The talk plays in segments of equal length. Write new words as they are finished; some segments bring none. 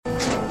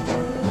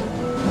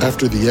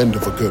After the end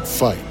of a good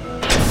fight,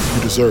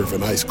 you deserve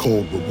an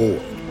ice-cold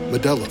reward.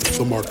 Modelo is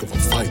the mark of a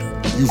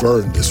fighter. You've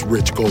earned this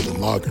rich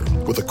golden lager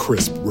with a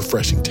crisp,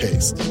 refreshing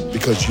taste.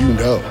 Because you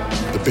know,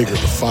 the bigger the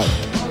fight,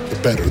 the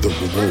better the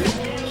reward.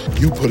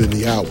 You put in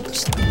the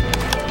hours,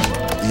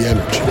 the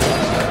energy,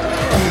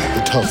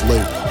 the tough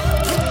labor.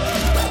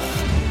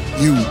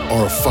 You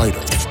are a fighter,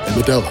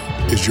 and Modelo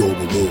is your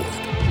reward.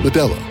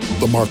 Modelo,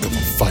 the mark of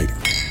a fighter.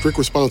 Drink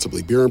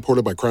responsibly. Beer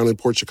imported by Crown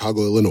Imports,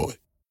 Chicago, Illinois.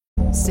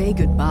 Say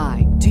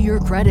goodbye to your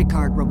credit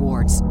card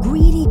rewards.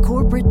 Greedy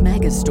corporate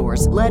mega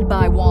stores, led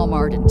by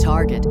Walmart and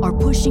Target, are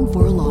pushing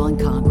for a law in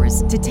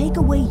Congress to take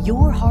away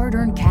your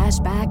hard-earned cash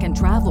back and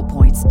travel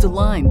points to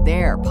line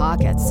their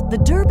pockets. The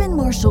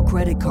Durbin-Marshall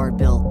credit card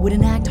bill would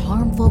enact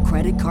harmful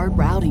credit card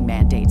routing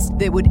mandates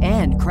that would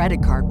end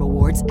credit card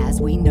rewards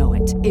as we know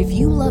it. If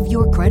you love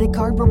your credit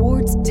card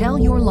rewards, tell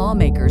your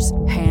lawmakers,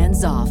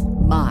 hands off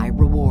my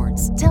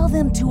rewards. Tell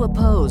them to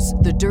oppose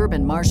the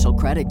Durbin-Marshall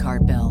credit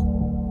card bill.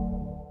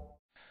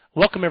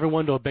 Welcome,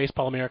 everyone, to a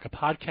Baseball America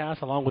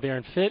podcast. Along with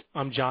Aaron Fitt,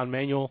 I'm John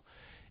Manuel.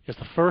 It's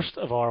the first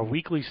of our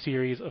weekly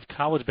series of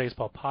college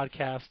baseball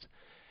podcasts.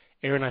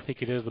 Aaron, I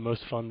think it is the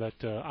most fun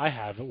that I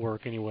have at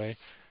work anyway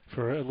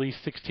for at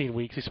least 16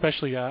 weeks,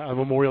 especially on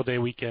Memorial Day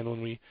weekend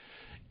when we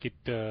get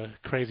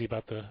crazy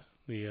about the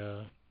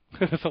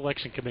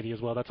selection committee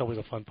as well. That's always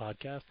a fun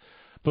podcast.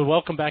 But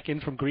welcome back in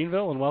from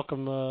Greenville, and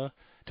welcome to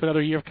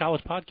another year of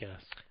college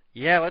podcasts.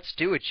 Yeah, let's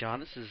do it, John.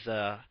 This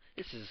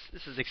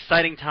is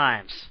exciting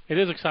times. It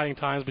is exciting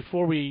times.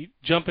 Before we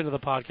jump into the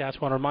podcast, I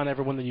want to remind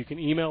everyone that you can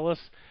email us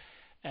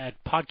at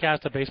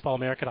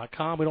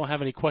podcast@baseballamerica.com. We don't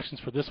have any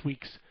questions for this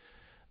week's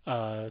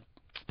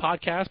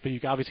podcast, but you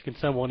obviously can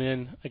send one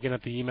in, again,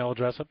 at the email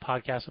address at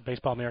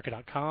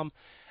podcast@baseballamerica.com.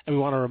 And we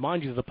want to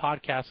remind you that the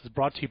podcast is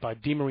brought to you by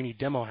DeMarini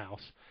Demo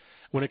House.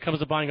 When it comes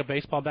to buying a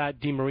baseball bat,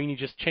 DeMarini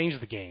just changed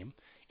the game.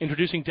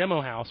 Introducing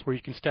Demo House, where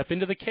you can step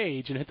into the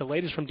cage and hit the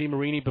latest from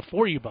DeMarini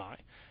before you buy,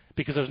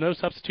 because there's no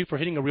substitute for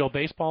hitting a real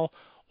baseball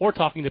or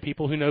talking to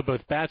people who know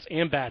both bats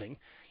and batting.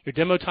 Your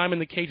demo time in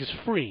the cage is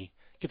free.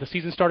 Get the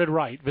season started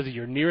right. Visit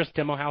your nearest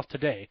demo house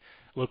today.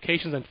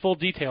 Locations and full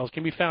details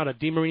can be found at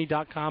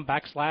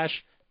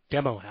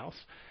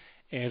demarini.com/demohouse.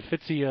 And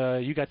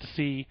Fitzy, you got to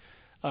see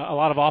a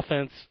lot of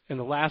offense in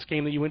the last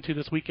game that you went to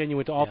this weekend. You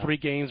went to all three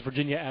games,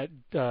 Virginia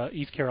at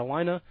East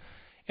Carolina.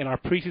 And our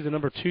preseason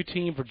number 2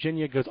 team,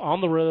 Virginia, goes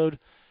on the road,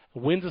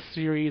 wins a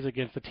series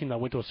against a team that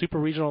went to a super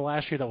regional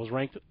last year that was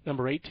ranked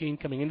number 18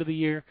 coming into the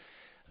year.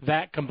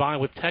 That combined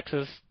with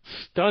Texas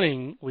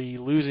stunningly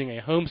losing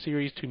a home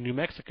series to New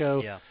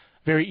Mexico. Yeah.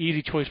 Very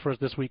easy choice for us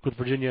this week with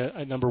Virginia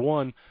at number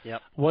 1.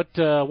 Yep. What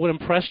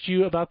impressed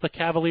you about the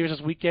Cavaliers this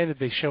weekend? Did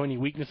they show any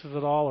weaknesses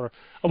at all? Or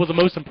what was the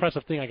most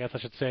impressive thing, I guess I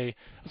should say?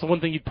 What's the one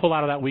thing you'd pull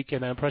out of that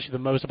weekend that impressed you the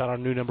most about our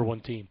new number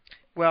 1 team?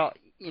 Well,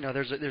 you know,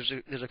 there's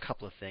a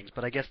couple of things,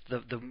 but I guess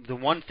the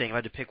one thing, if I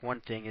had to pick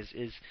one thing,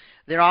 is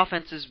their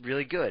offense is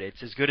really good.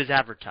 It's as good as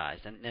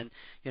advertised, and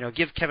you know,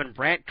 give Kevin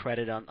Brandt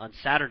credit on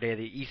Saturday,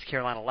 the East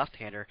Carolina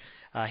left-hander.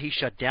 He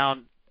shut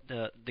down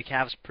the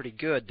Cavs pretty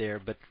good there,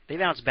 but they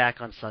bounced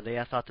back on Sunday.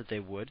 I thought that they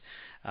would.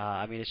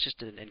 I mean, it's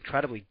just an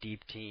incredibly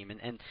deep team,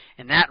 and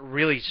that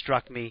really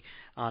struck me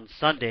on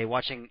Sunday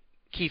watching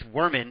Keith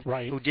Werman,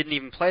 right, who didn't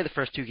even play the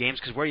first 2 games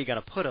because where are you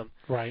going to put him?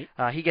 Right.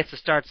 He gets to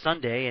start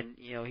Sunday, and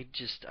you know, I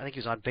think he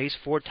was on base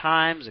 4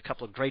 times, a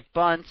couple of great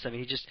bunts. I mean,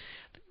 he just,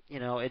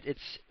 you know,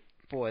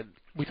 boy.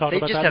 We talked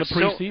about that in the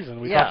preseason.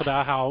 We talked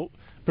about how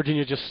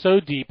Virginia just so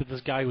deep that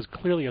this guy was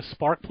clearly a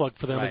spark plug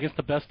for them against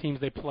the best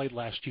teams they played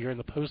last year in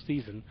the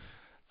postseason.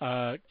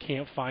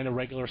 Can't find a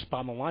regular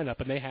spot in the lineup,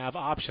 and they have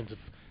options. If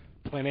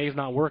Plan A is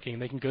not working,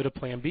 they can go to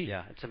Plan B.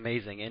 Yeah, it's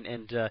amazing.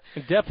 And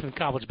depth in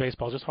college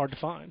baseball is just hard to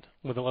find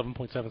with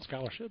 11.7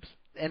 scholarships.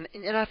 And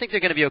I think they're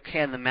going to be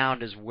okay on the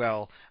mound as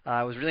well.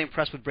 I was really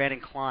impressed with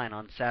Brandon Klein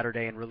on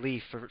Saturday in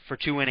relief for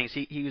 2 innings.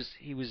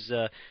 He was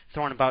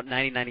throwing about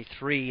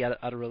 90-93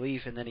 out of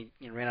relief, and then he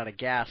ran out of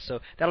gas. So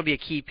that'll be a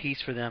key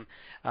piece for them.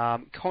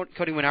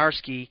 Cody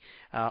Winarski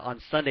on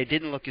Sunday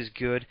didn't look as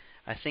good.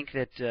 I think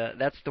that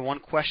that's the one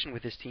question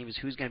with this team is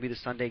who's going to be the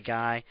Sunday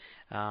guy.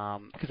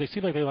 Because they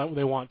seem like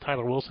they want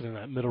Tyler Wilson in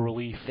that middle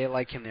relief. They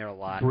like him there a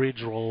lot.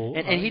 Bridge role.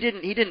 And he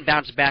didn't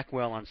bounce back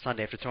well on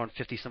Sunday after throwing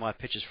 50-some-odd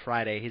pitches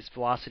Friday. His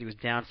velocity was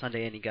down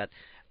Sunday, and he got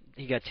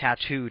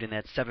tattooed in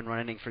that 7-run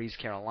inning for East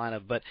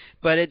Carolina. But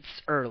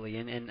it's early,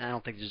 and I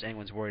don't think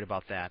anyone's worried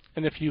about that.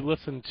 And if you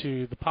listen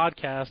to the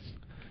podcast,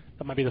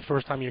 that might be the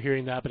first time you're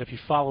hearing that, but if you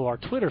follow our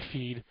Twitter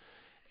feed,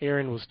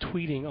 Aaron was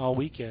tweeting all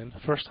weekend,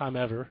 first time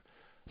ever.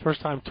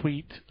 First time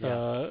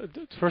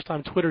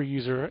Twitter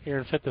user,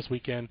 Aaron Fitt, this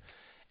weekend.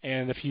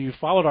 And if you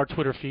followed our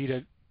Twitter feed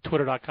at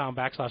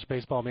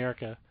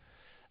twitter.com/baseballamerica,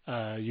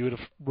 you would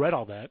have read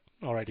all that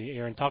already.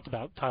 Aaron talked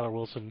about Tyler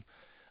Wilson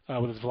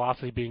with his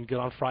velocity being good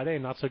on Friday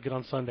and not so good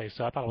on Sunday.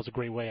 So I thought it was a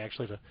great way,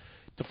 actually, to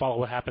follow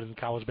what happened in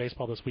college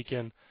baseball this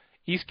weekend.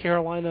 East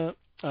Carolina,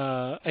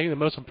 I think the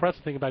most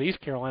impressive thing about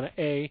East Carolina,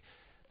 they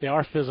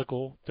are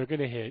physical. They're going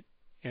to hit.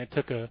 And it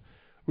took a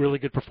really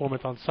good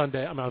performance on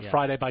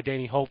Friday by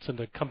Danny Holtzen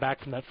to come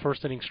back from that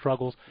first inning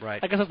struggles.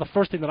 Right. I guess that's the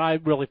first thing that I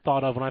really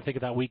thought of when I think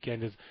of that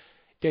weekend is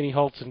Danny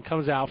Holtzen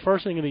comes out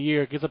first inning of the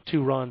year, gives up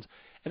 2 runs,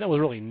 and that was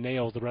really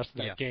nails the rest of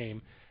that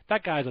game.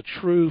 That guy's a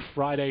true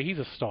Friday. He's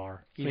a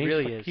star. He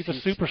really is. He's a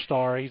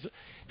superstar.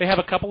 They have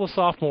a couple of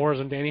sophomores,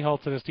 and Danny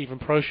Holtzen and Stephen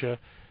Procia,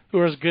 who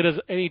are as good as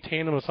any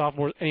tandem of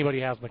sophomores anybody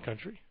has in the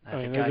country.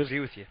 I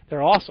agree with you.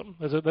 They're awesome.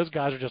 Those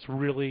guys are just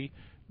really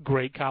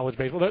great college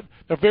baseball.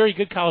 They're very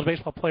good college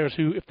baseball players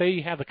who, if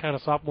they have the kind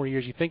of sophomore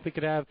years you think they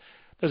could have,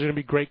 those are going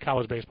to be great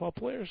college baseball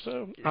players.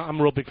 So I'm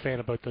a real big fan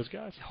of both those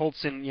guys.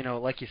 Holtzen,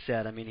 like you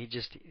said, I mean,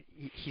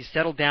 he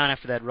settled down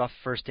after that rough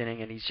first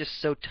inning, and he's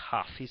just so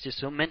tough. He's just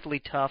so mentally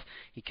tough.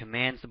 He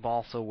commands the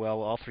ball so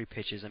well, all 3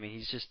 pitches. I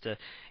mean,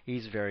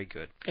 he's very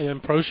good. And then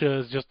Procia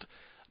is just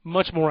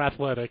much more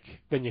athletic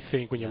than you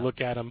think when you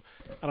look at him.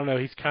 I don't know.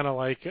 He kind of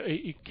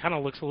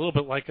looks a little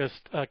bit like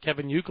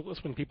Kevin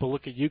Youkilis when people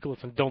look at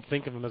Youkilis and don't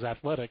think of him as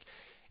athletic,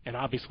 and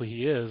obviously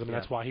he is. I mean,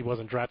 that's why he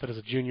wasn't drafted as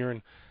a junior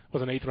and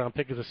was an 8th-round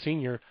pick as a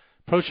senior.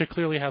 Procia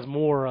clearly has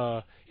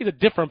more. He's a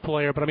different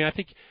player, but I mean, I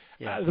think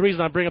the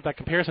reason I bring up that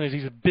comparison is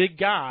he's a big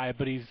guy,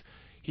 but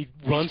he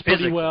runs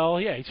pretty well.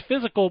 Yeah, he's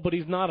physical, but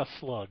he's not a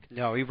slug.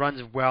 No, he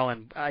runs well,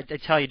 and I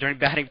tell you, during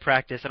batting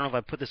practice, I don't know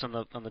if I put this on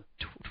the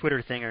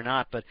Twitter thing or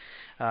not, but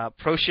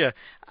Procia,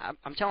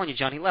 I'm telling you,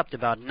 John, he leapt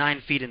about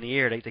 9 feet in the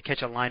air to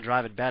catch a line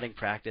drive at batting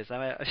practice. I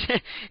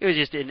mean, it was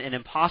just an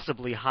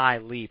impossibly high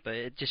leap.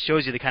 It just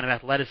shows you the kind of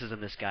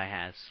athleticism this guy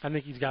has. I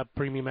think he's got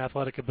premium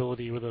athletic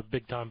ability with a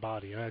big-time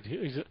body.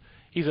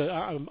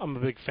 I'm a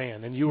big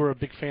fan, and you were a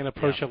big fan of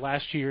Procia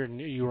last year,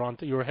 and you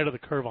were ahead of the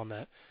curve on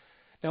that.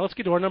 Now let's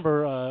get to our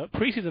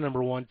preseason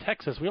number 1,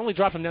 Texas. We only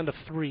dropped them down to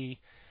 3,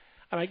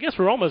 and I guess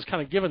we're almost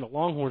kind of giving the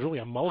Longhorns really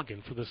a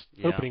mulligan for this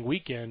opening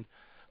weekend.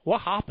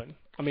 What happened?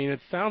 I mean, it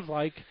sounds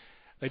like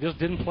they just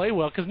didn't play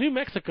well because New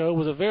Mexico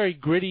was a very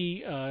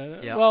gritty,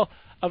 they were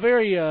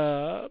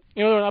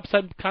an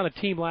upset kind of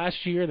team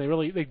last year,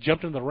 and they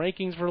jumped into the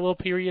rankings for a little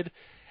period,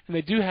 and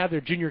they do have their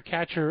junior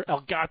catcher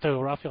El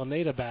Gato Rafael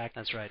Neda back.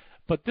 That's right.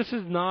 But this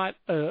is not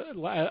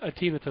a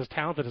team that's as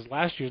talented as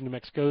last year's New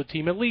Mexico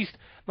team, at least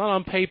not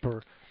on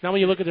paper. Now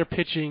when you look at their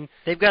pitching...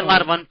 They've got a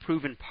lot of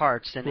unproven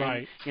parts. And,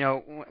 right.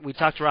 And, we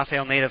talked to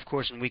Rafael Neda, of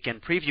course, in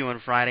weekend preview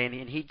on Friday,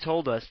 and he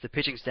told us the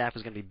pitching staff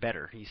was going to be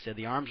better. He said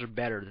the arms are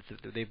better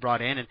that they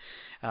brought in. And,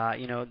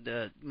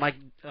 Mike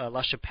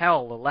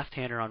LaChapelle, the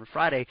left-hander on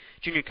Friday,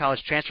 junior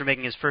college transfer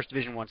making his first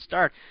Division I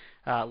start,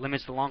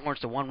 limits the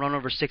Longhorns to 1 run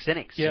over 6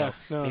 innings. Yeah,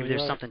 so maybe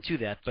there's something to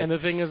that. But and the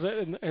thing is,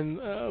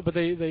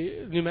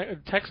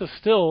 Texas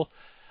still,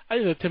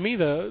 to me,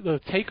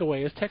 the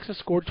takeaway is Texas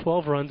scored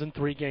 12 runs in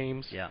 3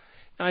 games. Yeah.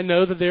 I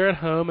know that they're at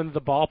home and the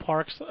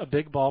ballpark's a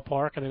big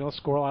ballpark and they don't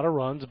score a lot of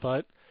runs,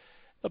 but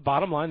the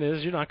bottom line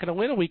is you're not going to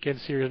win a weekend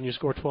series when you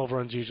score 12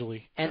 runs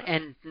usually. And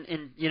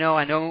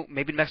I know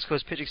maybe New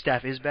Mexico's pitching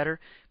staff is better,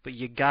 but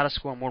you got to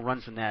score more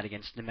runs than that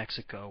against New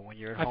Mexico when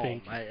you're at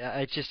home.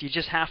 You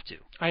just have to.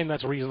 I think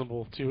that's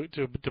reasonable to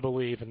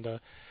believe. And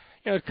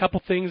a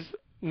couple things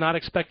not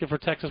expected for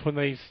Texas when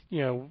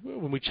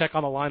when we check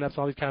on the lineups and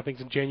all these kind of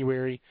things in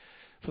January.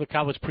 For the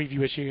college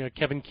preview issue,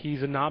 Kevin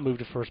Keys had not moved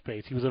to first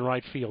base. He was in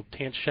right field.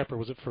 Terrence Shepard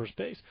was at first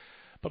base.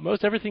 But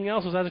most everything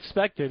else was as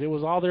expected. It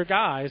was all their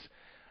guys.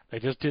 They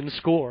just didn't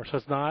score. So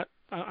it's not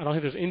 – I don't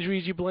think there's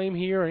injuries you blame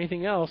here or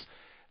anything else.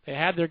 They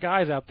had their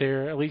guys out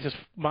there. At least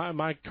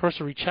my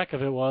cursory check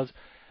of it was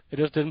they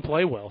just didn't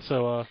play well.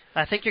 So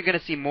I think you're going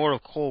to see more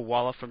of Cole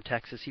Walla from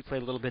Texas. He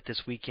played a little bit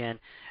this weekend.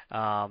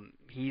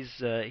 He's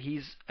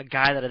a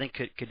guy that I think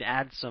could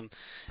add some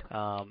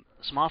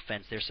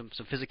offense. There's some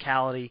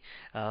physicality,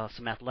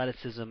 some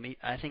athleticism.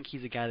 I think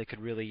he's a guy that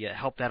could really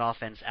help that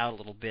offense out a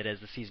little bit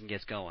as the season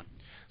gets going.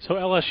 So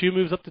LSU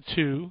moves up to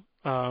 2.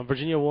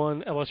 Virginia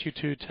 1, LSU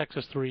 2,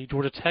 Texas 3.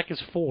 Georgia Tech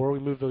is 4. We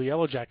moved the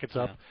Yellow Jackets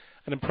up.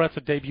 An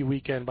impressive debut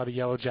weekend by the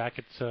Yellow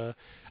Jackets.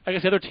 I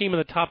guess the other team in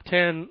the top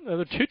 10, the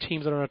other 2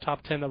 teams that are in the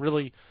top 10 that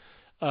really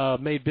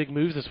made big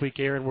moves this week,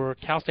 Aaron, were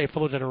Cal State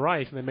Fullerton and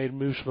Rice, and they made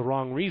moves for the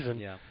wrong reason.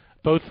 Yeah.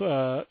 Both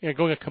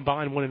going a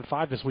combined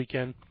 1-5 this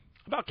weekend.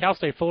 About Cal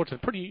State Fullerton,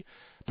 pretty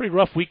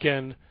rough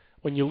weekend.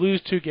 When you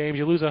lose 2 games,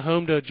 you lose at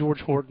home to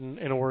George Horton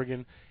in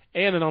Oregon,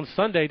 and then on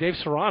Sunday, Dave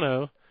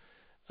Serrano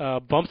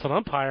bumps an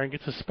umpire and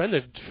gets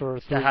suspended for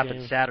 3 games. That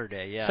happened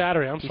Saturday, yeah.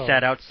 Sorry. He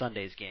sat out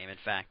Sunday's game, in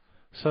fact.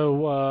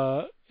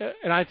 So,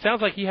 and it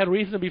sounds like he had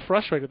reason to be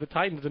frustrated. The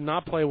Titans did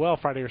not play well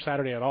Friday or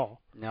Saturday at all.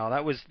 No,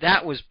 that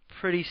was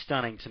pretty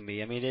stunning to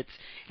me. I mean, it's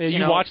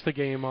you watched the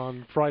game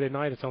on Friday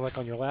night. It sounded like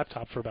on your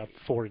laptop for about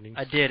 4 innings.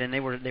 I did, and they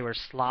were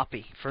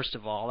sloppy. First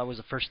of all, that was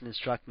the first thing that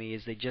struck me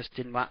is they just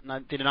did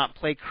not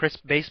play crisp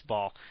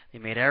baseball. They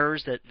made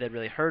errors that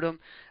really hurt them.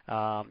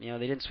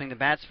 They didn't swing the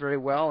bats very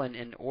well,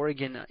 and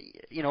Oregon,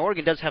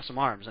 Oregon does have some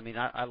arms. I mean,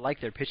 I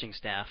like their pitching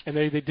staff. And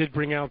they did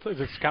bring out,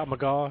 is it Scott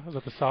McGaw? Is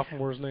that the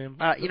sophomore's name?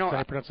 I've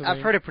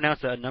heard it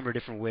pronounced a number of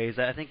different ways.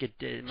 I think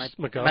it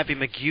might be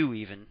McGew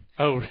even.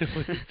 Oh,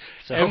 really?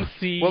 So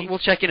we'll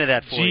check into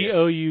that for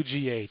you.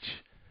 Gough.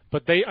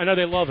 But I know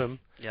they love him.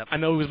 Yep. I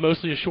know he was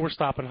mostly a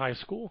shortstop in high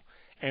school.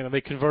 and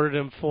they converted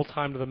him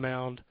full-time to the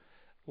mound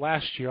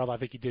last year, although I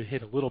think he did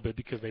hit a little bit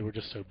because they were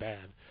just so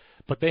bad.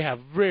 But they have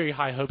very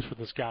high hopes for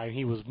this guy, and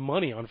he was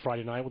money on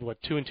Friday night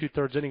with, 2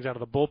 2/3 innings out of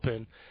the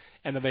bullpen.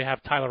 And then they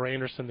have Tyler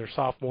Anderson, their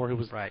sophomore, who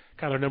was kind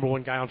of their number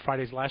one guy on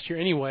Fridays last year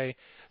anyway.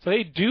 So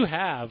they do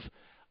have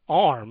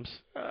arms.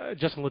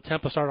 Justin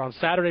LaTempa started on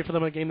Saturday for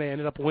them, a game they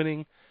ended up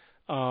winning.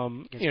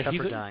 He's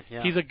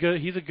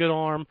a good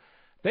arm.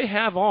 They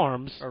have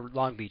arms. Or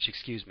Long Beach,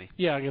 excuse me.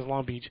 Yeah, against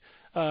Long Beach.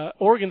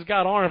 Oregon's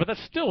got arms, but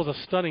that still was a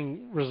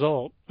stunning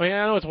result. I mean,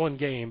 I know it's one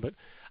game, but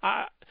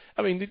I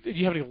mean, do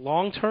you have any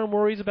long-term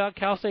worries about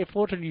Cal State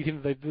Fullerton, or do you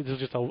think that this is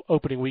just an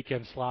opening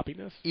weekend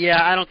sloppiness?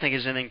 Yeah, I don't think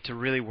there's anything to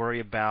really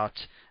worry about.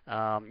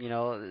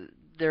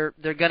 They're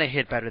going to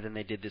hit better than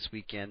they did this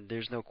weekend.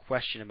 There's no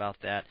question about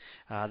that.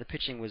 The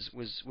pitching was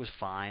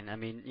fine. I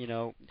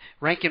mean,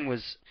 Rankin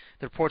was,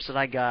 the reports that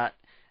I got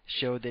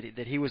showed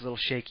that he was a little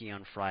shaky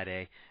on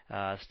Friday.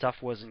 Stuff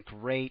wasn't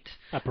great.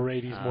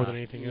 Paredes more than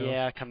anything else.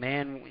 Yeah,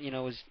 command,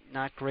 was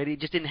not great. He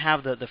just didn't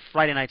have the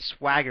Friday night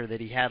swagger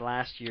that he had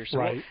last year.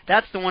 So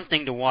that's the one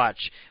thing to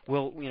watch.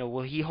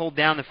 Will he hold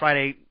down the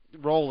Friday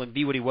role and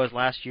be what he was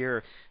last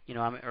year?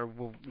 Or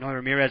will Noe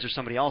Ramirez or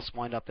somebody else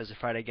wind up as a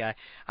Friday guy?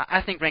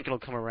 I think Rankin will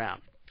come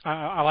around.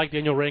 I like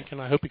Daniel Rankin.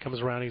 I hope he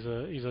comes around.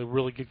 He's a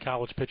really good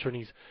college pitcher, and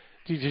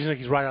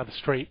he's right out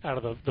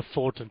of the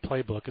Fullerton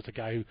playbook. It's a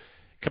guy who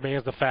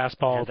commands the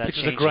fastball,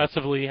 pitches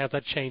aggressively, has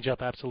that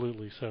changeup,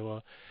 absolutely.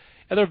 So,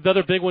 the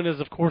other big one is,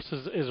 of course,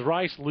 is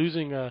Rice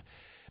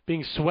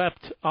being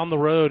swept on the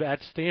road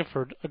at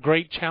Stanford. A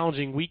great,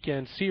 challenging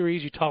weekend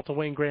series. You talked to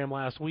Wayne Graham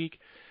last week.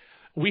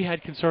 We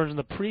had concerns in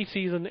the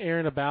preseason,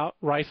 Aaron, about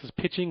Rice's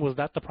pitching. Was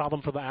that the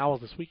problem for the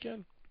Owls this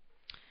weekend?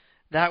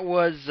 That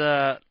was,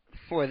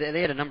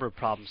 they had a number of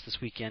problems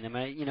this weekend. I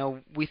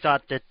mean, we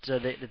thought that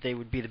they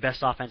would be the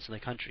best offense in the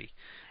country.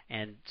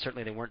 And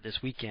certainly they weren't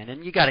this weekend.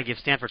 And you got to give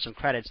Stanford some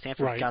credit.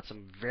 Stanford got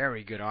some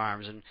very good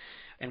arms,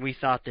 and we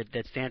thought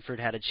that Stanford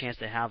had a chance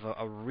to have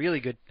a really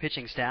good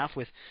pitching staff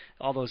with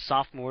all those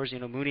sophomores.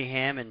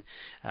 Mooneyham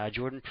and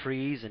Jordan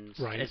Prees and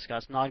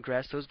Scott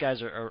Snodgrass. Those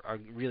guys are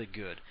really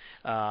good.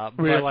 Like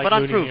but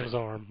unproven. Mooneyham's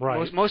arm,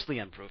 right? Mostly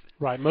unproven.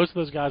 Right. Most of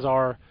those guys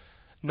are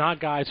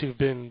not guys who've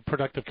been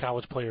productive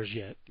college players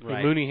yet.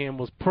 Right. Mooneyham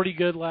was pretty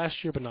good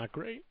last year, but not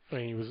great. I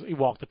mean, he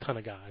walked a ton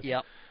of guys.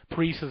 Yep.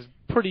 Preece is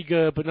pretty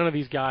good, but none of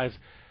these guys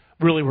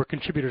really were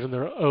contributors in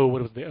their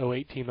the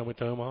 08 team that went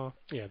to Omaha.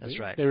 Yeah, that's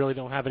right. They really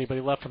don't have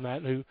anybody left from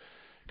that who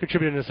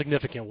contributed in a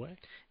significant way.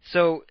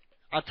 So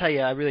I'll tell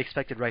you, I really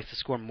expected Rice to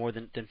score more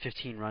than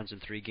 15 runs in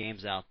 3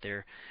 games out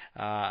there.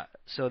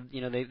 So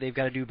they've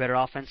got to do better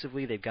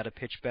offensively. They've got to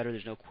pitch better.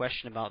 There's no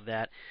question about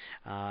that.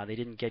 They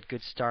didn't get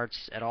good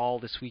starts at all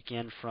this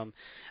weekend from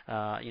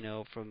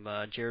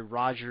Jared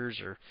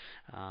Rogers or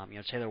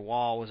Taylor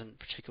Wall wasn't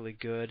particularly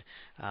good.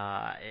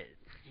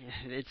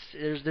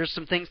 There's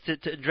some things to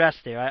address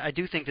there. I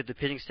do think that the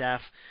pitching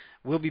staff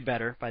will be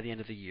better by the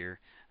end of the year.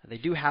 They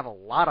do have a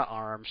lot of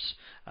arms,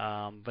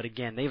 but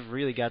again, they've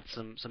really got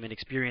some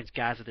inexperienced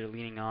guys that they're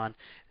leaning on.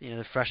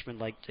 The freshmen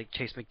like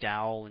Chase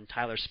McDowell and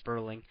Tyler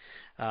Sperling,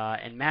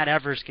 and Matt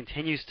Evers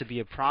continues to be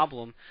a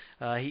problem.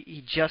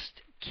 He just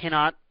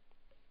cannot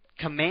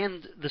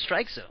command the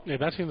strike zone. Yeah,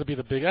 that seems to be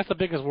that's the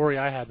biggest worry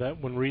I had that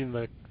when reading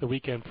the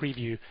weekend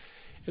preview,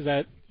 is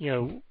that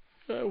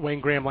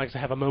Wayne Graham likes to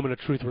have a moment of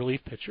truth relief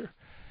pitcher.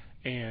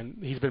 And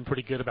he's been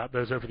pretty good about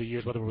those over the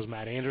years, whether it was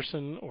Matt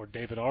Anderson or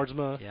David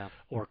Ardsma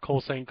or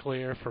Cole St.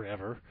 Clair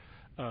forever.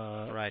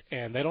 Right.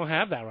 And they don't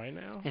have that right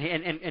now.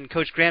 And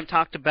Coach Graham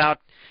talked about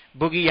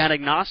Boogie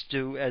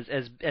Anagnostu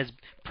as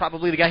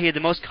probably the guy he had the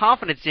most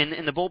confidence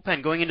in the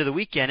bullpen going into the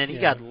weekend, and he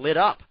got lit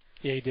up.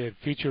 Yeah, he did.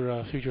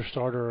 Future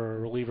starter or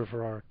reliever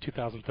for our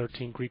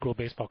 2013 Greek World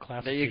Baseball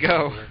Classic. There you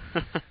go.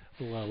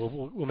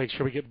 We'll make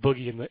sure we get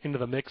Boogie into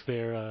the mix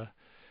there.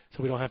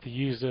 So we don't have to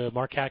use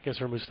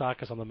Markakis or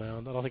Moustakas on the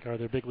mound. I don't think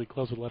their big league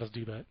clubs would let us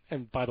do that.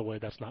 And by the way,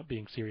 that's not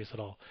being serious at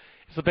all.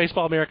 It's the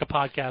Baseball America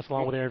podcast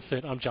along with Aaron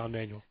Fitt. I'm John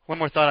Manuel. One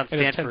more thought on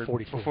Stanford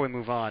before we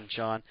move on,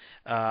 John.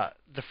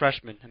 The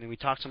freshmen. I mean, we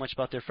talked so much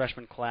about their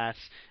freshman class,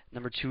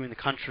 number 2 in the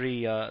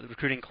country, the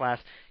recruiting class.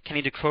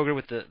 Kenny DeKroger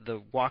with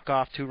the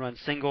walk-off 2-run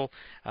single,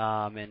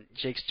 and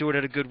Jake Stewart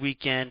had a good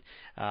weekend.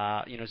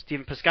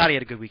 Stephen Piscotty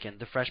had a good weekend.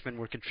 The freshmen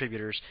were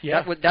contributors.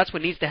 Yeah. That's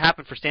what needs to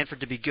happen for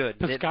Stanford to be good.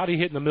 Piscotty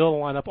hit in the middle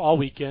of the lineup all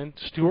weekend.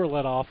 Stewart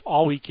led off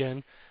all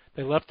weekend.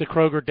 They left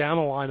DeKroger down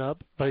the lineup,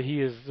 but he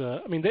is.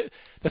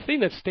 The thing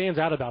that stands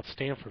out about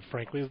Stanford,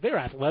 frankly, is their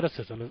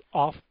athleticism is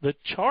off the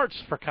charts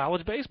for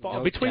college baseball.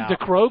 No Between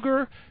doubt.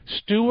 DeKroger,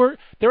 Stewart,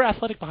 they're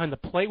athletic behind the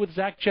plate with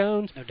Zach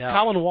Jones. No doubt.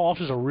 Colin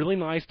Walsh is a really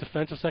nice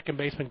defensive second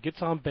baseman,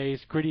 gets on base,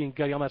 gritty and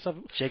gutty, all that stuff.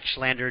 Jake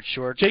Schlander at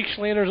short. Jake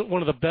Schlander is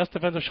one of the best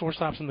defensive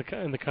shortstops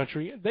in the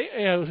country. They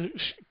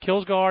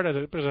Kilsgaard, I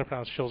don't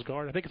pronounce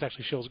Kilsgaard. I think it's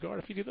actually Kilsgaard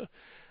if you do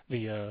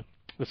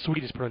the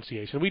Swedish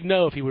pronunciation. We'd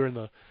know if he were in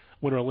the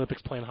Winter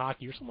Olympics playing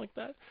hockey or something like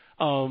that.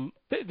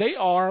 They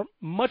are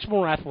much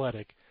more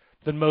athletic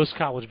than most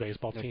college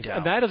baseball teams,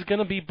 and that is going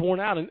to be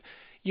borne out. And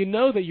you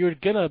know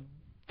that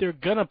they're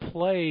going to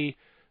play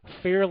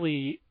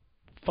fairly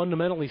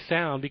fundamentally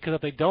sound, because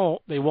if they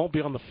don't, they won't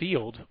be on the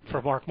field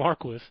for Mark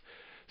Marquis.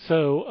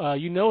 So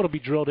it'll be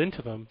drilled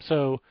into them.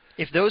 So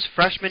if those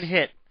freshmen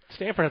hit,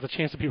 Stanford has a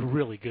chance to be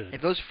really good.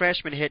 If those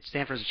freshmen hit,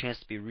 Stanford has a chance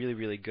to be really,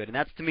 really good, and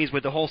that to me is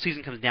what the whole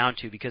season comes down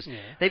to, because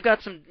they've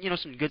got some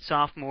good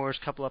sophomores,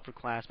 a couple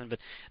upperclassmen,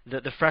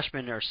 but the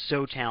freshmen are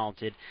so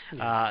talented.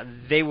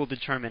 They will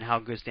determine how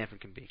good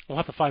Stanford can be. We'll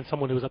have to find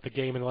someone who was at the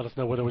game and let us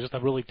know whether it was just a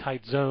really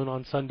tight zone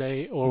on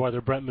Sunday, or whether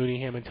Brett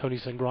Mooneyham and Tony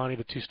Sangrani,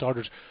 the two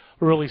starters,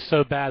 were really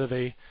so bad that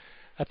they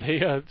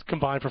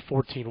combined for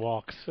 14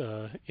 walks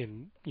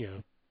in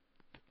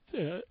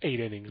 8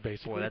 innings,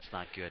 basically. Boy, that's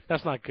not good.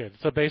 That's not good.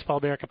 So, Baseball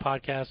America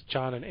podcast,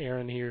 John and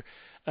Aaron here.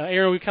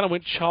 Aaron, we kind of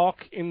went chalk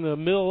in the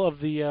middle of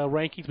the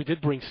rankings. We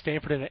did bring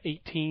Stanford in at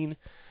 18,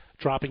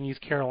 dropping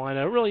East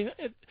Carolina. Really,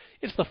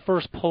 it's the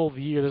first poll of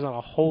the year. There's not a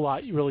whole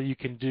lot really you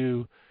can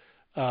do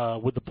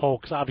with the poll,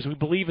 because obviously we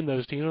believe in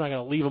those teams. We're not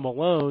going to leave them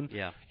alone.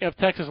 Yeah. If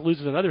Texas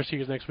loses another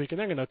series next week, and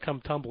they're going to come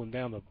tumbling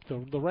down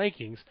the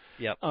rankings.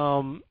 Yep.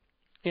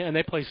 And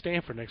they play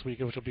Stanford next week,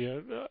 which will be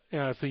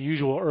it's the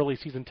usual early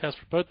season test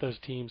for both those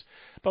teams.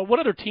 But what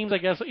other teams, I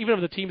guess, even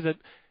of the teams that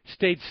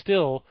stayed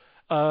still,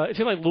 it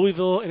seemed like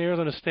Louisville and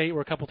Arizona State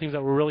were a couple teams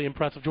that were really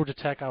impressive. Georgia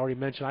Tech, I already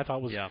mentioned, I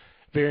thought was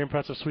very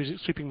impressive,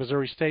 sweeping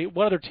Missouri State.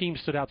 What other teams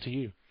stood out to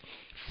you?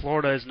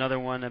 Florida is another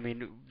one. I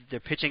mean, their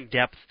pitching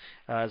depth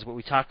is what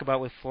we talk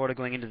about with Florida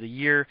going into the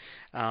year,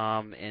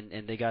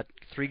 and they got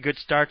 3 good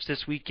starts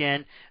this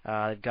weekend.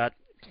 They've got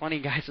plenty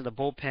of guys in the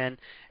bullpen,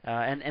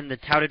 and the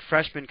touted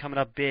freshman coming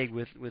up big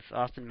with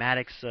Austin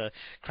Maddox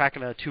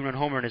cracking a 2-run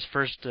homer in his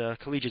first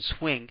collegiate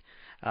swing.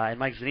 And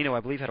Mike Zunino, I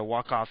believe, had a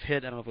walk-off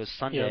hit. I don't know if it was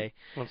Sunday.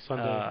 Yeah, on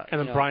Sunday.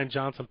 And then Brian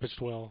Johnson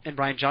pitched well. And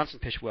Brian Johnson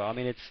pitched well. I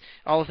mean, it's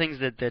all the things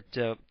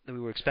that we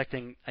were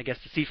expecting, I guess,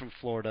 to see from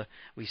Florida,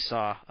 we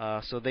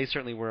saw. So they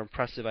certainly were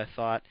impressive, I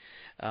thought.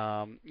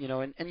 And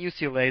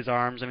UCLA's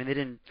arms, I mean, they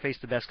didn't face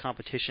the best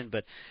competition,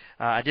 but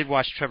I did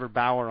watch Trevor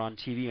Bauer on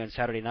TV on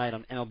Saturday night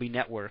on MLB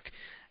Network,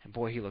 and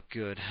boy, he looked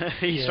good.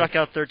 He struck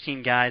out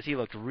 13 guys. He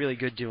looked really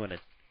good doing it.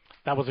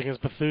 That was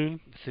against Bethune.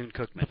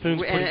 Bethune-Cookman.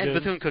 Bethune-Cookman and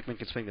Bethune-Cookman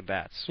can swing the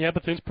bats. Yeah,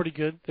 Bethune's pretty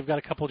good. They've got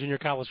a couple of junior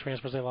college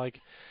transfers they like.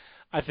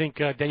 I think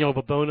Daniel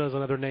Babona is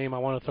another name I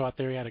want to throw out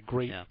there. He had a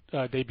great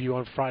debut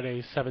on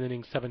Friday, 7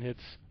 innings, 7 hits,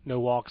 no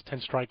walks,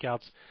 10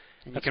 strikeouts.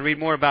 And you can read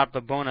more about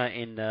Babona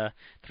in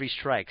 3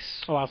 Strikes.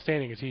 Oh,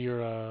 outstanding. Is he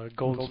your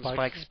Golden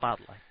Spike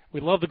Spotlight? We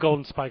love the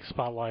Golden Spike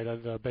Spotlight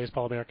at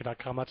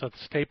baseballamerica.com. That's a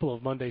staple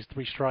of Monday's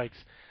 3 Strikes.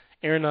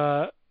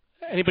 Aaron,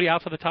 anybody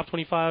outside the top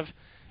 25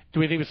 do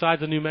anything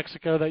besides the New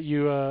Mexico that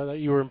you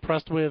were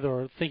impressed with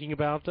or thinking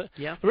about?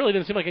 Yeah. It really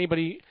didn't seem like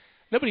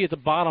nobody at the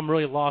bottom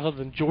really lost, other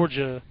than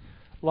Georgia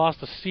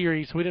lost a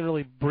series, so we didn't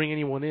really bring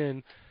anyone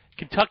in.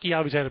 Kentucky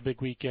obviously had a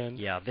big weekend.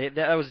 Yeah,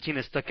 that was a team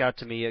that stuck out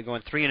to me,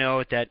 going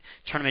 3-0 at that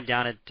tournament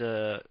down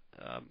at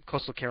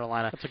Coastal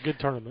Carolina. That's a good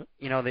tournament.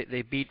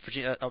 They beat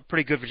a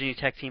pretty good Virginia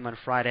Tech team on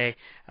Friday.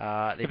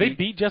 Did they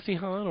beat Jesse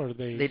Hahn, or did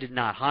they? They did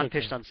not. Hahn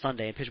pitched on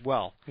Sunday and pitched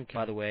well. Okay.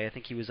 By the way, I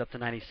think he was up to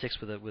 96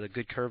 with a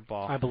good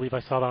curveball. I believe I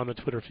saw that on the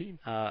Twitter feed.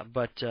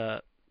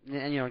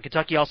 And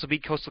Kentucky also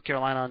beat Coastal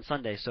Carolina on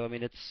Sunday. So I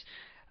mean,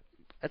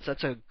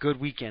 that's a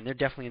good weekend. They're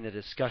definitely in the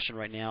discussion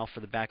right now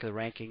for the back of the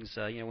rankings.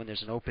 When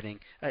there's an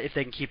opening, if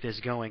they can keep this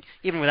going,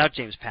 even without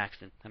James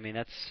Paxton. I mean,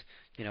 that's.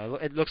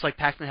 It looks like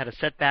Paxton had a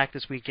setback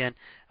this weekend.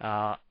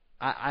 I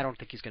don't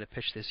think he's going to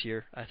pitch this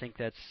year. I think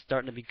that's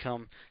starting to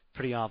become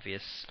pretty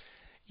obvious.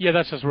 Yeah,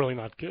 that's just really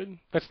not good.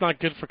 That's not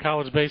good for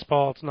college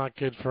baseball. It's not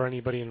good for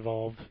anybody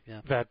involved.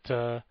 Yeah.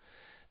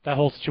 That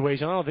whole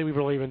situation. I don't think we've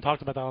really even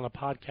talked about that on a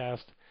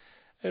podcast.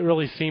 It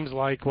really seems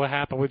like what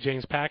happened with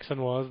James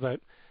Paxton was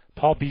that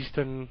Paul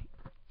Beeston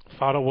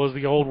thought it was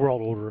the old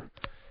world order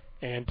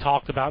and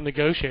talked about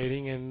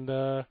negotiating,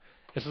 and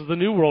this is the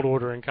new world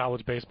order in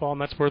college baseball,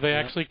 and that's where they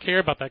actually care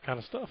about that kind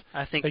of stuff.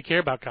 I think they care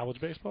about college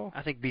baseball.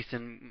 I think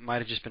Beeston might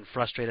have just been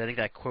frustrated. I think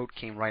that quote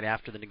came right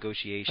after the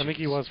negotiations. I think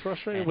he was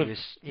frustrated.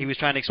 He was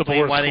trying to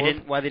explain why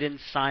they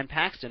didn't sign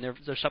Paxton,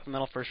 their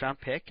supplemental first round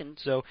pick, and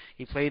so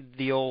he played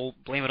the old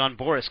blame it on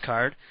Boris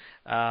card,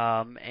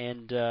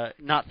 and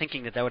not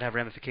thinking that would have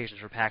ramifications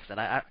for Paxton.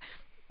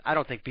 I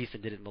don't think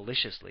Beeston did it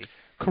maliciously.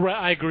 Correct.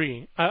 I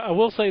agree. I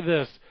will say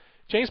this.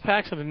 James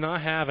Paxton did not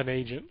have an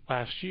agent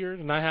last year,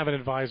 did not have an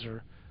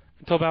advisor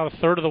until about a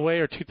third of the way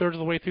or 2/3 of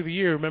the way through the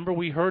year. Remember,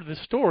 we heard this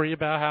story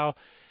about how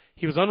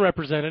he was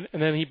unrepresented, and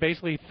then he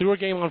basically threw a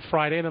game on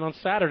Friday, and then on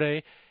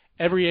Saturday,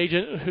 every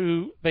agent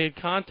who they had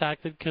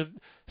contacted could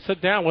sit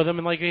down with him,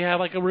 and they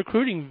had a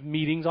recruiting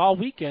meetings all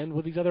weekend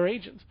with these other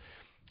agents.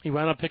 He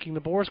wound up picking the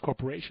Boris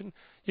Corporation.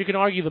 You can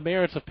argue the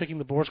merits of picking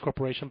the Boris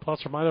Corporation,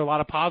 plus or minus. There are a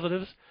lot of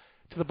positives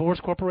to the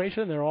Boris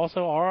Corporation. There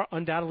also are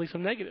undoubtedly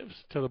some negatives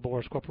to the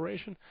Boris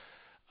Corporation.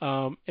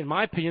 In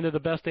my opinion, they're the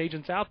best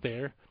agents out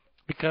there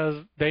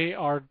because they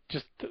are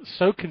just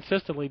so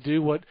consistently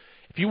do what.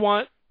 If you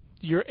want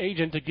your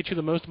agent to get you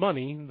the most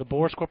money, the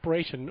Boris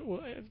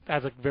Corporation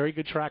has a very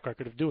good track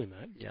record of doing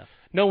that. Yeah.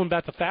 No one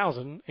bats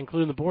 1,000,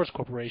 including the Boris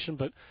Corporation,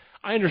 but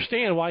I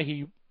understand why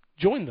he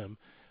joined them.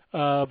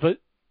 But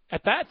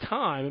at that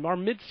time, in our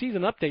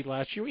mid-season update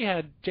last year, we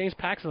had James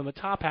Paxton in the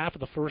top half of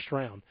the first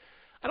round.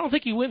 I don't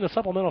think he went in the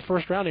supplemental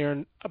first round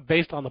here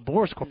based on the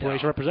Boras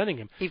Corporation representing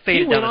him. He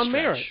faded went down the on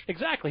stretch. merit.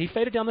 Exactly. He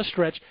faded down the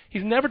stretch.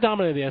 He's never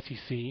dominated the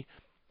SEC.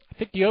 I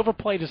think he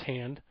overplayed his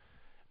hand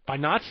by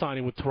not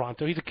signing with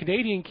Toronto. He's a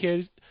Canadian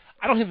kid.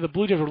 I don't think the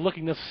Blue Jays were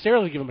looking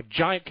necessarily to give him a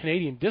giant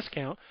Canadian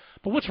discount,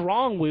 but what's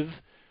wrong with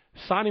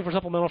signing for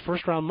supplemental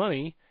first-round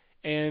money?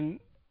 And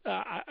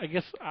I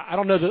guess I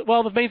don't know.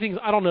 The main thing is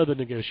I don't know the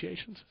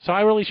negotiations, so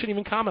I really shouldn't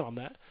even comment on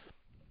that.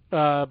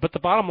 But the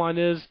bottom line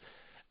is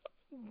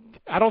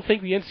I don't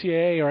think the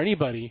NCAA or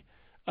anybody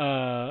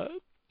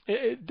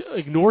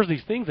ignores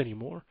these things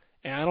anymore,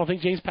 and I don't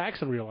think James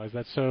Paxton realized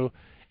that. So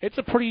it's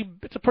a pretty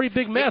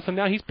big mess, and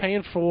now he's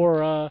paying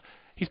for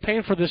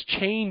this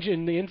change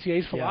in the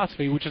NCAA's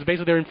philosophy, which is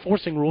basically they're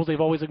enforcing rules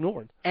they've always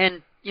ignored.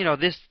 And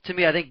this to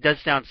me I think does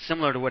sound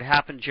similar to what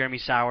happened to Jeremy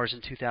Sowers in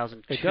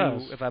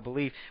 2002, if I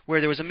believe, where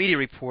there was a media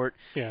report,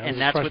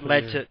 and that's what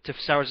led to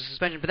Sowers'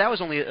 suspension. But that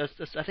was only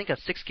I think a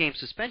 6-game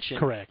suspension.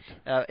 Correct.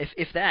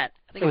 If that,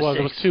 I think it was 6.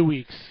 It was 2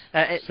 weeks,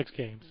 6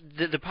 games.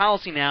 The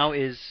policy now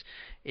is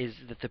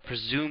that the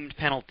presumed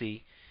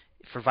penalty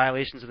for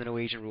violations of the no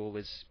agent rule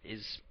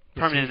is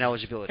permanent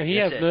ineligibility. And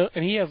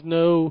he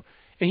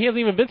hasn't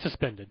even been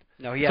suspended.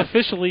 No, he hasn't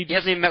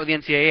even met with the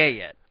NCAA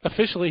yet.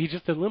 Officially, he's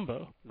just in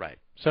limbo. Right.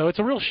 So it's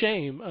a real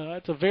shame.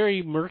 It's a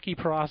very murky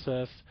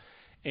process,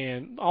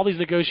 and all these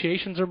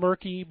negotiations are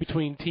murky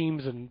between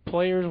teams and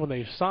players when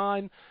they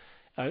sign,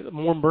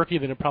 more murky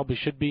than it probably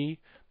should be.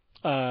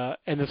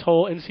 And this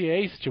whole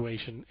NCAA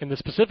situation, and the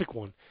specific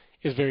one,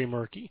 is very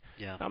murky.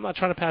 Yeah. I'm not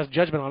trying to pass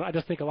judgment on it. I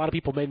just think a lot of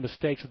people made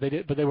mistakes,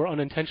 but they were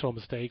unintentional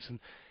mistakes, and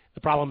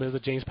the problem is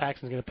that James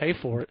Paxton is going to pay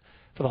for it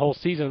for the whole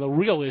season. And the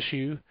real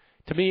issue,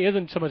 to me,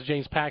 isn't so much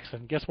James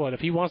Paxton. Guess what? If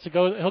he wants to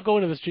go, he'll go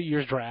into this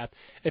year's draft.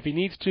 If he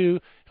needs to,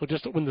 he'll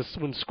just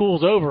when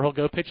school's over, he'll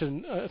go pitch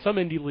in some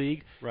indie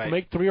league, right. He'll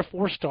make 3 or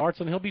 4 starts,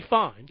 and he'll be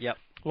fine. Yep.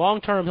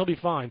 Long term, he'll be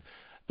fine.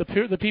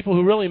 The people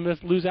who really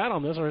lose out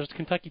on this are his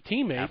Kentucky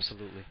teammates.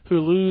 Absolutely. Who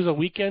lose a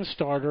weekend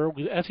starter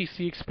with SEC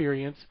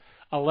experience,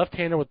 a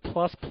left-hander with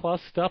plus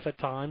stuff at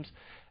times,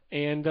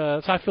 and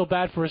so I feel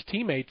bad for his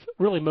teammates,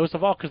 really most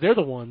of all, because they're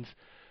the ones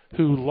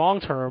who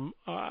long-term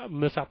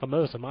miss out the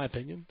most, in my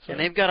opinion. So.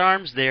 And they've got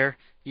arms there.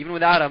 Even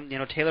without him,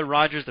 Taylor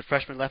Rogers, the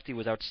freshman lefty,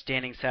 was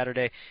outstanding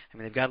Saturday. I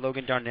mean, they've got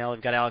Logan Darnell,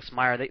 they've got Alex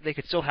Meyer. They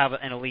could still have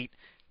an elite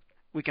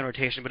weekend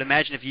rotation, but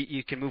imagine if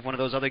you can move one of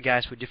those other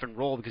guys to a different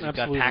role because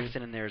Absolutely. You've got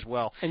Paxton in there as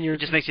well. And it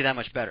just makes you that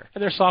much better.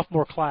 And their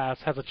sophomore class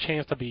has a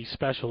chance to be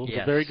special. It was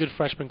Yes. a very good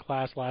freshman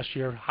class last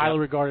year, highly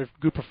regarded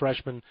group of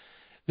freshmen.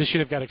 This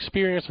year they've got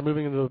experience. They're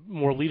moving into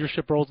more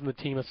leadership roles in the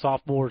team as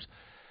sophomores.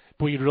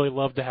 But we'd really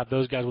love to have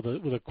those guys with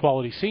a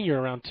quality senior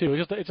around too.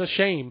 It's a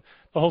shame,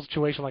 the whole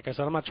situation. Like I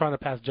said, I'm not trying to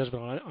pass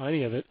judgment on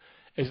any of it.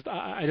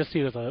 I just see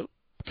it as a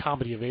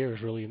comedy of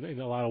errors, really, in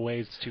a lot of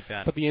ways. It's too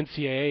bad. But the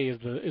NCAA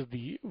is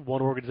the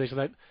one organization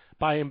that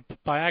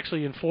by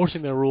actually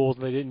enforcing their rules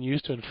they didn't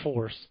used to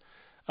enforce,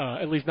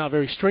 at least not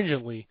very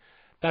stringently.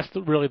 That's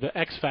really the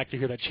X factor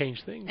here that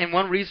changed things. And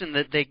one reason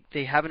that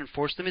they haven't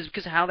enforced them is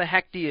because how the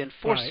heck do you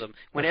enforce them?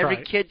 When That's every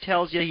right. kid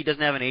tells you he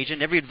doesn't have an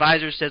agent, every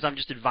advisor says I'm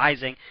just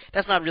advising,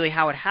 that's not really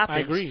how it happens. I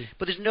agree.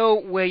 But there's no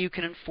way you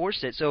can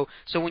enforce it. So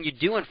when you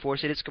do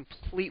enforce it, it's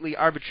completely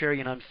arbitrary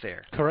and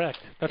unfair. Correct.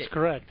 That's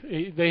correct.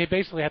 They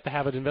basically have to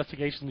have an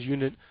investigations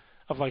unit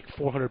of like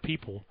 400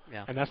 people,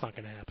 and that's not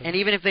going to happen. And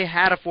even if they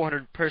had a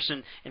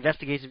 400-person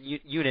investigative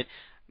unit,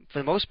 for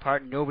the most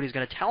part, nobody's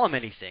going to tell them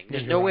anything.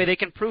 There's no way they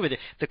can prove it.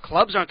 The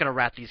clubs aren't going to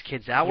rat these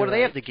kids out. What do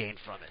they have to gain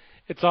from it?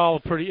 It's all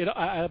pretty.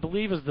 I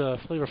believe, as the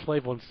Flavor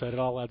Flav one said, it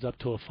all adds up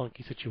to a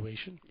funky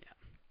situation.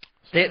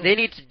 Yeah. So, they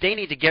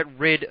need to get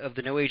rid of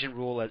the no agent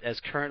rule as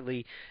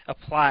currently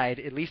applied,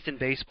 at least in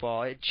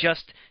baseball. It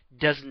just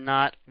does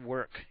not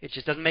work. It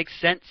just doesn't make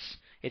sense.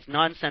 It's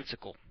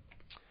nonsensical.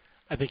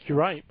 I think you're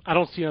right. I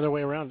don't see another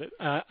way around it.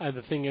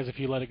 The thing is, if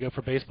you let it go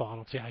for baseball, I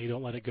don't see how you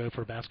don't let it go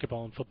for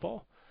basketball and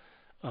football.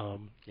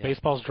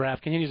 Baseball's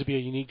draft continues to be a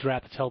unique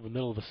draft that's held in the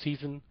middle of the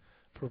season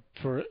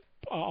for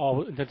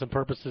all intents and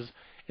purposes.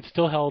 It's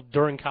still held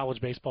during college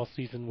baseball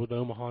season with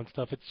Omaha and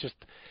stuff.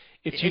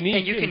 It's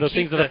unique. And the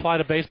things that apply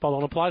to baseball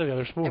don't apply to the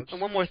other sports. And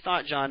one more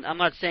thought, John. I'm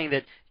not saying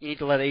that you need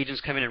to let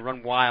agents come in and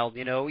run wild.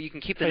 You can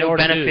keep the They no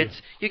already benefits.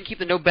 do. You can keep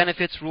the no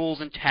benefits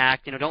rules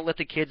intact. Don't let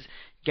the kids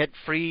get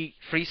free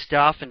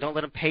stuff, and don't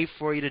let them pay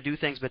for you to do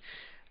things.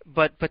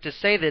 But to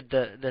say that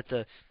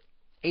the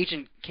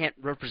agent can't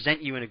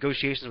represent you in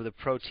negotiations with a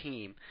pro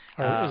team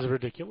is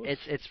ridiculous.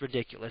 It's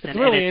ridiculous. It's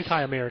really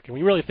anti-American. When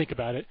you really think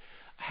about it,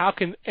 how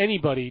can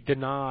anybody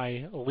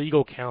deny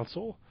legal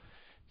counsel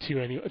to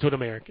an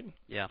American?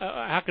 Yeah.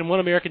 How can one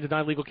American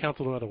deny legal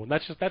counsel to another one?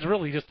 That's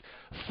really just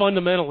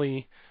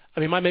fundamentally. I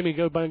mean, it might make me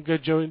go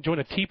join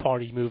a Tea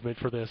Party movement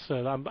for this.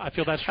 I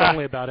feel that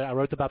strongly about it. I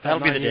wrote about that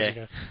 9 years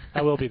ago.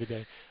 That will be the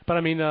day. But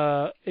I mean,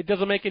 it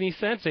doesn't make any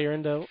sense,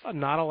 Aaron, to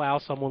not allow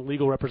someone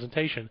legal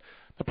representation.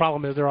 The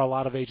problem is there are a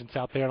lot of agents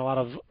out there and a lot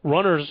of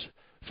runners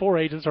for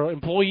agents or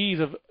employees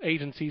of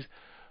agencies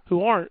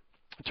who aren't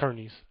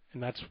attorneys.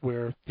 and that's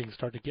where things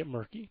start to get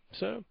murky.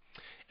 So,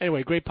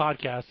 anyway, great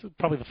podcast.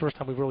 Probably the first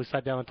time we've really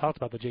sat down and talked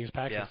about the James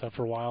Paxton stuff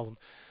for a while. And,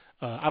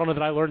 I don't know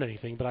that I learned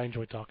anything, but I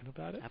enjoyed talking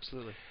about it.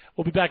 Absolutely.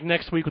 We'll be back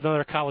next week with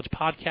another college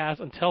podcast.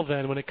 Until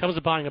then, when it comes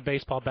to buying a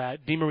baseball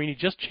bat, DeMarini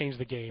just changed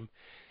the game,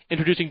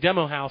 introducing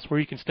Demo House, where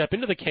you can step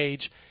into the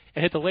cage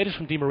and hit the latest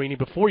from DeMarini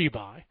before you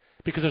buy,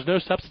 because there's no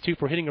substitute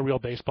for hitting a real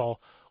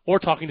baseball or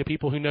talking to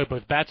people who know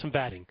both bats and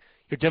batting.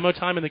 Your demo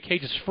time in the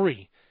cage is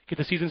free. Get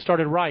the season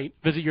started right.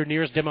 Visit your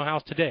nearest Demo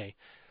House today.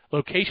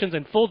 Locations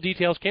and full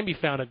details can be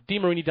found at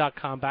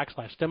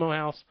demarini.com/Demo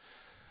House.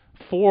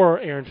 For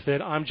Aaron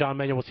Fitt, I'm John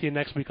Manuel. We'll see you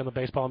next week on the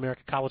Baseball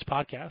America College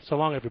Podcast. So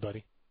long,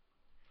 everybody.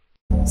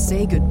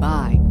 Say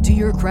goodbye to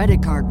your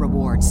credit card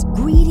rewards.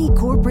 Greedy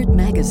corporate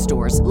mega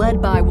stores,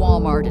 led by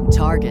Walmart and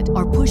Target,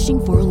 are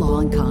pushing for a law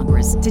in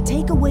Congress to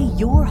take away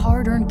your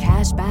hard-earned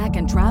cash back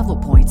and travel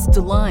points to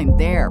line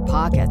their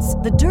pockets.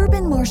 The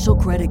Durbin-Marshall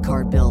credit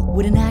card bill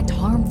would enact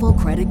harmful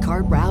credit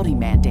card routing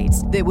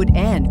mandates that would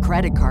end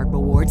credit card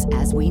rewards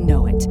as we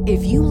know it.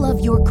 If you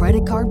love your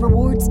credit card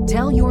rewards,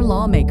 tell your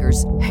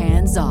lawmakers,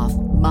 hands off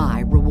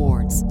my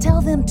rewards.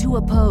 Tell them to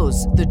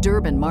oppose the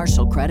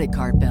Durbin-Marshall credit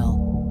card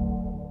bill.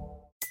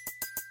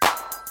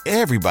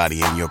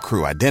 Everybody in your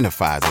crew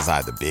identifies as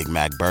either Big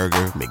Mac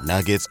Burger,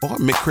 McNuggets, or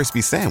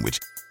McCrispy Sandwich.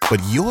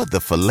 But you're the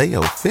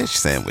Filet-O-Fish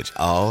Sandwich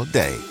all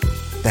day.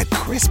 That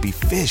crispy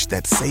fish,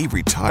 that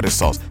savory tartar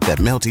sauce, that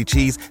melty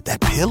cheese,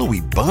 that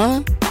pillowy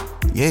bun.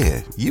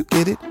 Yeah, you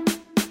get it.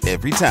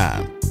 Every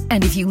time.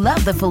 And if you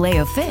love the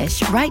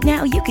Filet-O-Fish, right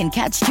now you can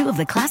catch 2 of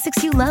the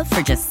classics you love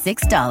for just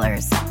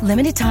 $6.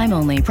 Limited time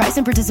only. Price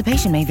and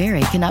participation may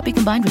vary. Cannot be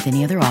combined with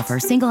any other offer.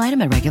 Single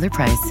item at regular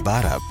price.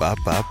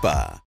 Ba-da-ba-ba-ba.